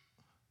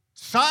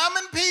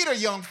 Simon Peter,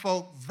 young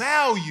folk,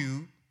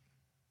 valued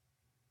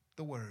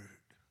the word.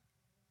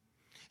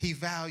 He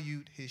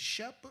valued his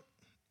shepherd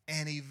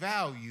and he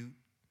valued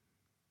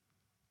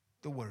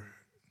the word.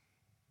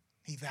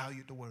 He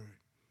valued the word.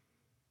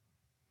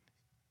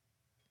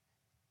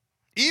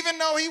 Even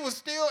though he was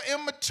still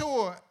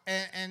immature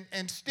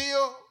and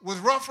still was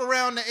rough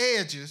around the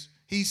edges,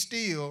 he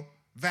still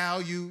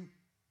valued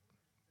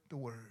the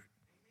word.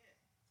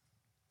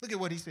 Look at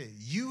what he said.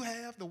 You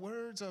have the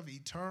words of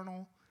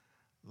eternal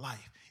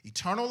life.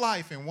 Eternal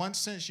life, in one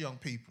sense, young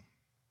people,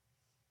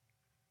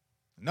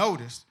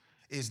 notice,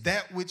 is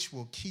that which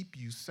will keep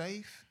you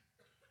safe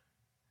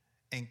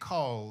and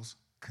cause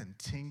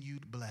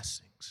continued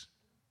blessings.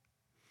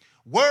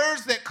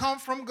 Words that come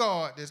from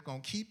God that's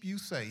going to keep you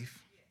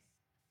safe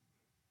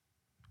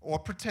or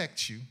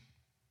protect you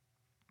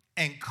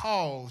and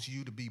cause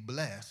you to be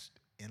blessed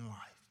in life.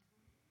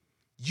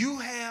 You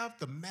have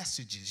the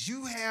messages.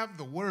 You have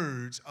the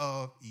words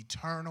of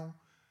eternal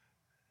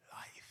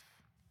life.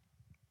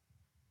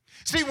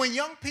 See, when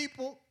young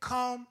people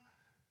come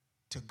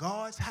to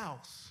God's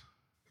house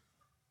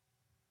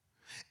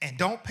and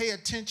don't pay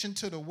attention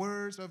to the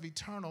words of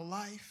eternal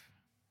life,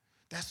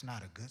 that's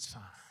not a good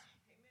sign.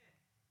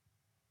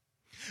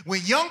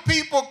 When young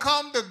people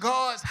come to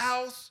God's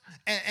house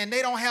and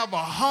they don't have a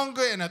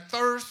hunger and a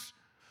thirst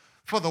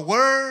for the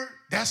word,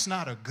 that's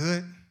not a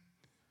good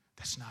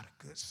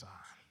sign.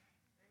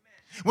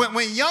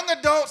 When young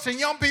adults and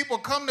young people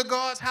come to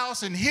God's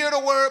house and hear the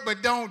word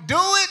but don't do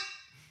it,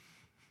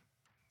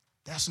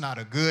 that's not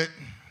a good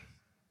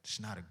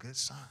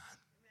sign.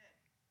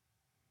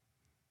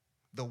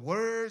 The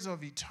words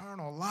of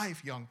eternal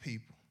life, young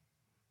people,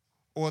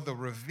 or the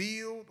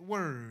revealed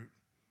word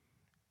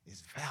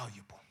is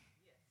valuable.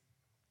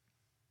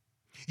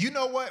 You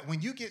know what?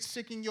 When you get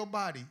sick in your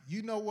body,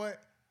 you know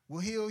what will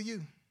heal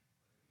you?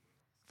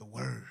 The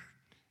word.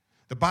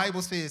 The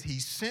Bible says he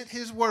sent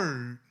his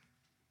word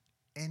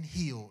and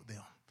healed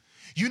them.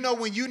 You know,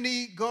 when you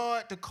need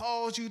God to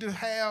cause you to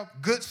have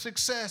good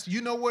success,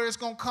 you know where it's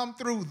going to come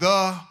through?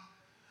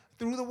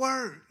 Through the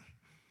word.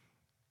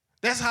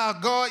 That's how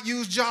God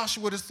used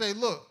Joshua to say,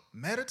 look,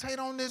 meditate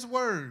on this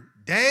word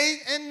day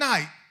and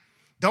night.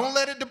 Don't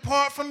let it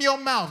depart from your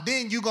mouth.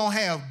 Then you're going to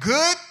have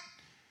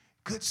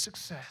good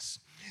success.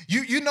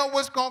 You know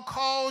what's going to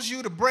cause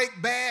you to break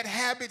bad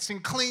habits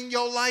and clean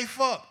your life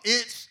up?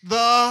 It's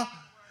the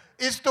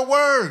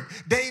word.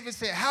 David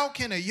said, how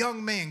can a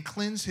young man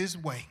cleanse his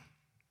way?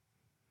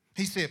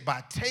 He said,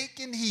 by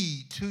taking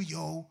heed to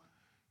your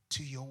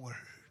word.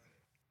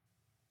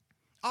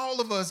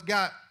 All of us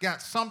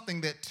got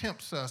something that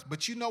tempts us,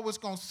 but you know what's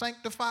going to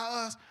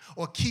sanctify us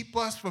or keep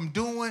us from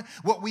doing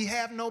what we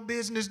have no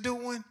business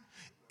doing?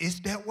 It's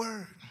that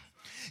word.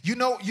 You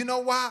know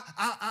why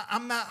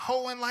I'm not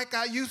hoeing like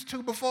I used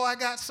to before I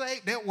got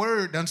saved? That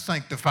word done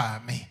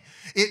sanctified me.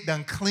 It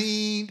done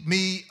cleaned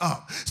me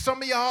up.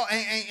 Some of y'all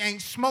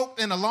ain't smoked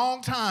in a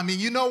long time, and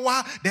you know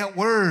why? That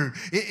word,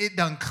 it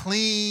done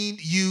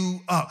cleaned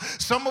you up.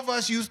 Some of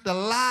us used to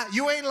lie.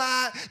 You ain't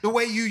lied the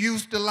way you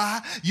used to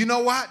lie. You know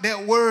why?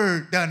 That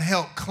word done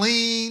helped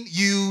clean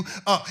you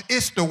up.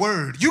 It's the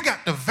word. You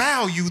got to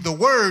value the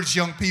words,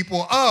 young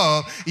people,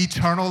 of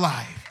eternal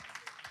life.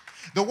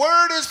 The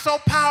word is so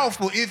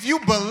powerful. If you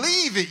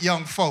believe it,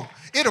 young folk,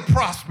 it'll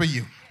prosper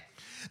you.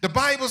 The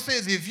Bible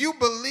says if you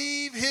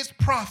believe his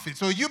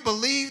prophets or you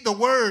believe the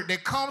word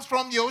that comes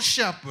from your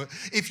shepherd,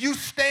 if you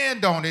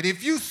stand on it,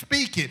 if you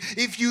speak it,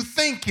 if you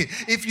think it,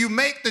 if you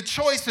make the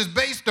choices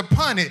based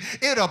upon it,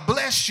 it'll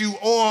bless you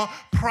or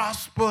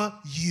prosper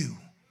you.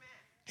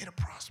 It'll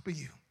prosper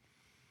you.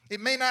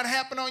 It may not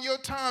happen on your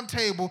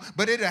timetable,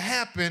 but it'll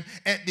happen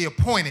at the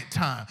appointed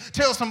time.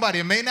 Tell somebody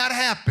it may not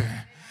happen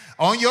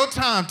on your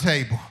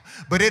timetable,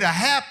 but it'll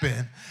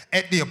happen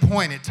at the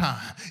appointed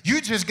time. You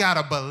just got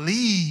to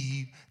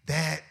believe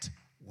that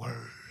word.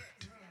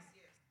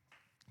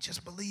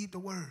 Just believe the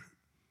word.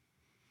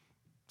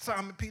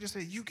 Simon Peter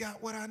said, you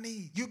got what I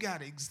need. You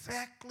got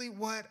exactly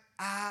what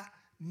I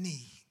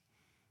need.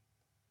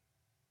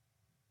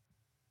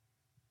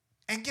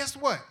 And guess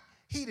what?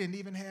 He didn't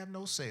even have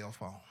no cell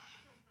phone.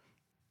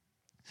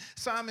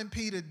 Simon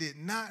Peter did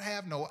not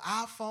have no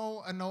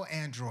iPhone or no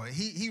Android.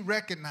 He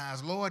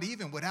recognized, Lord,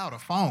 even without a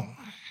phone,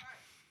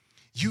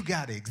 you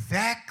got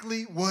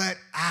exactly what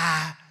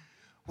I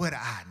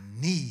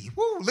need.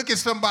 Woo, look at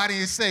somebody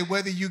and say,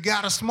 whether you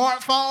got a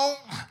smartphone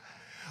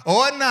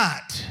or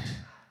not,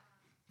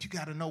 you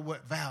got to know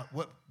what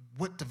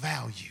to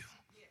value.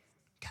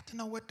 Got to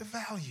know what to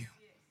value.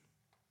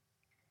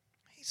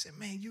 He said,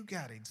 man, you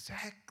got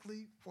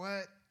exactly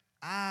what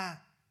I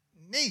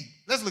need.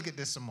 Let's look at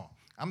this some more.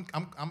 I'm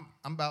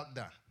about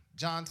done.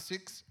 John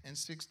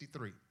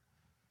 6:63.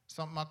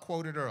 Something I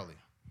quoted earlier.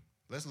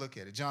 Let's look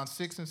at it. John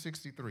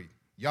 6:63.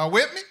 Y'all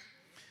with me?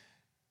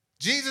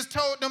 Jesus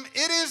told them,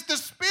 it is the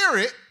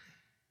Spirit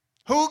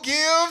who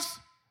gives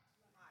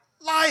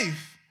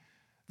life.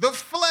 The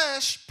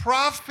flesh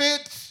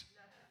profits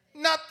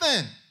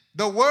nothing.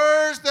 The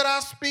words that I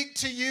speak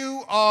to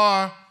you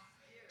are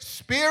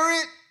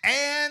spirit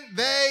and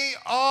they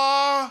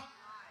are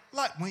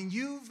life. When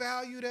you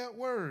value that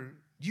word,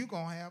 you're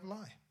going to have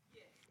life.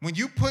 When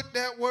you put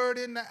that word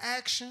into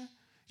action,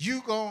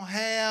 you're going to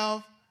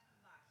have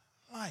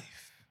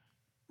life.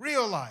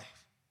 Real life.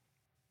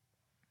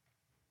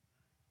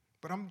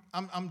 But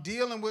I'm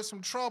dealing with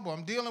some trouble.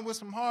 I'm dealing with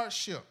some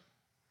hardship.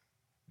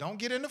 Don't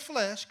get in the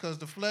flesh, because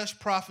the flesh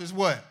profits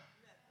what?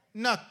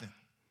 Nothing.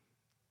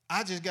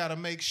 I just got to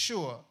make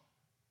sure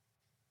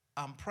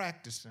I'm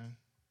practicing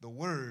the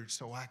word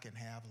so I can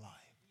have life.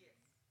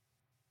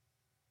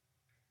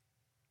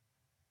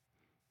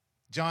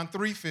 John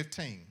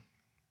 3:15.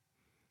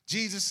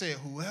 Jesus said,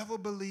 whoever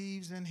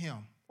believes in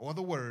him or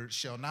the word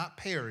shall not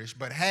perish,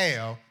 but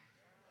have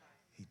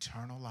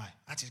eternal life.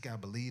 I just got to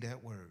believe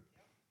that word.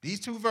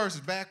 These two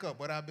verses back up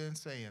what I've been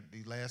saying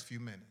these last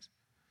few minutes.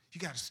 You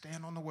got to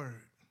stand on the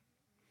word.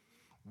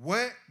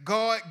 What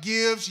God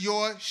gives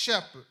your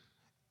shepherd,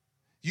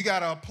 you got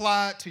to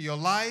apply it to your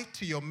life,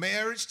 to your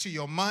marriage, to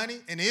your money.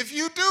 And if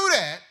you do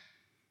that,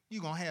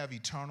 you're going to have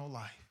eternal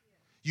life.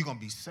 You're going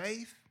to be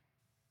safe,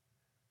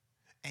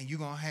 and you're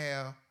going to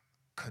have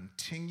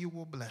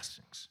continual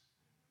blessings.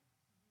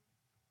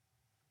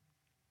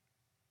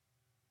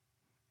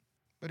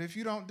 But if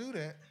you don't do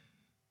that,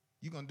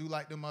 you're going to do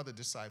like them other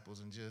disciples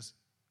and just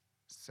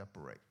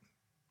separate,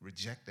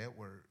 reject that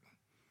word.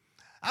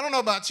 I don't know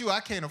about you.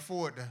 I can't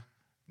afford to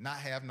not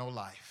have no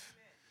life.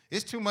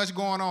 It's too much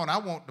going on. I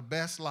want the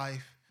best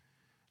life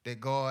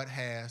that God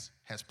has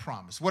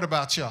promised. What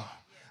about y'all?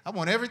 I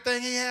want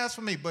everything he has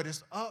for me, but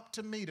it's up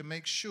to me to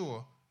make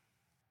sure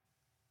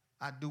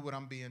I do what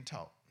I'm being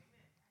taught.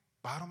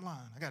 Bottom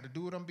line, I got to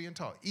do what I'm being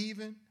taught,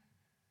 even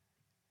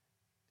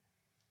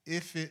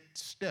if it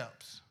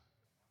steps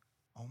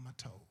on my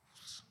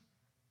toes.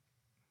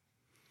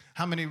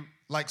 How many,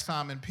 like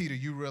Simon Peter,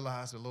 you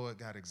realize the Lord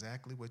got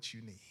exactly what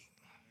you need?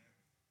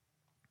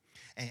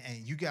 And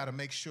you got to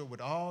make sure with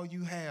all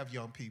you have,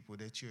 young people,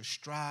 that you're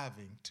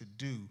striving to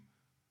do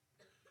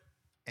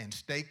and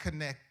stay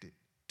connected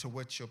to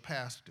what your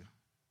pastor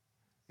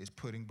is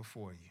putting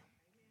before you.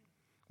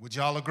 Would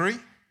y'all agree?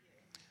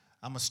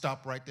 I'm going to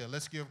stop right there.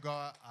 Let's give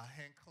God a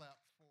hand clap.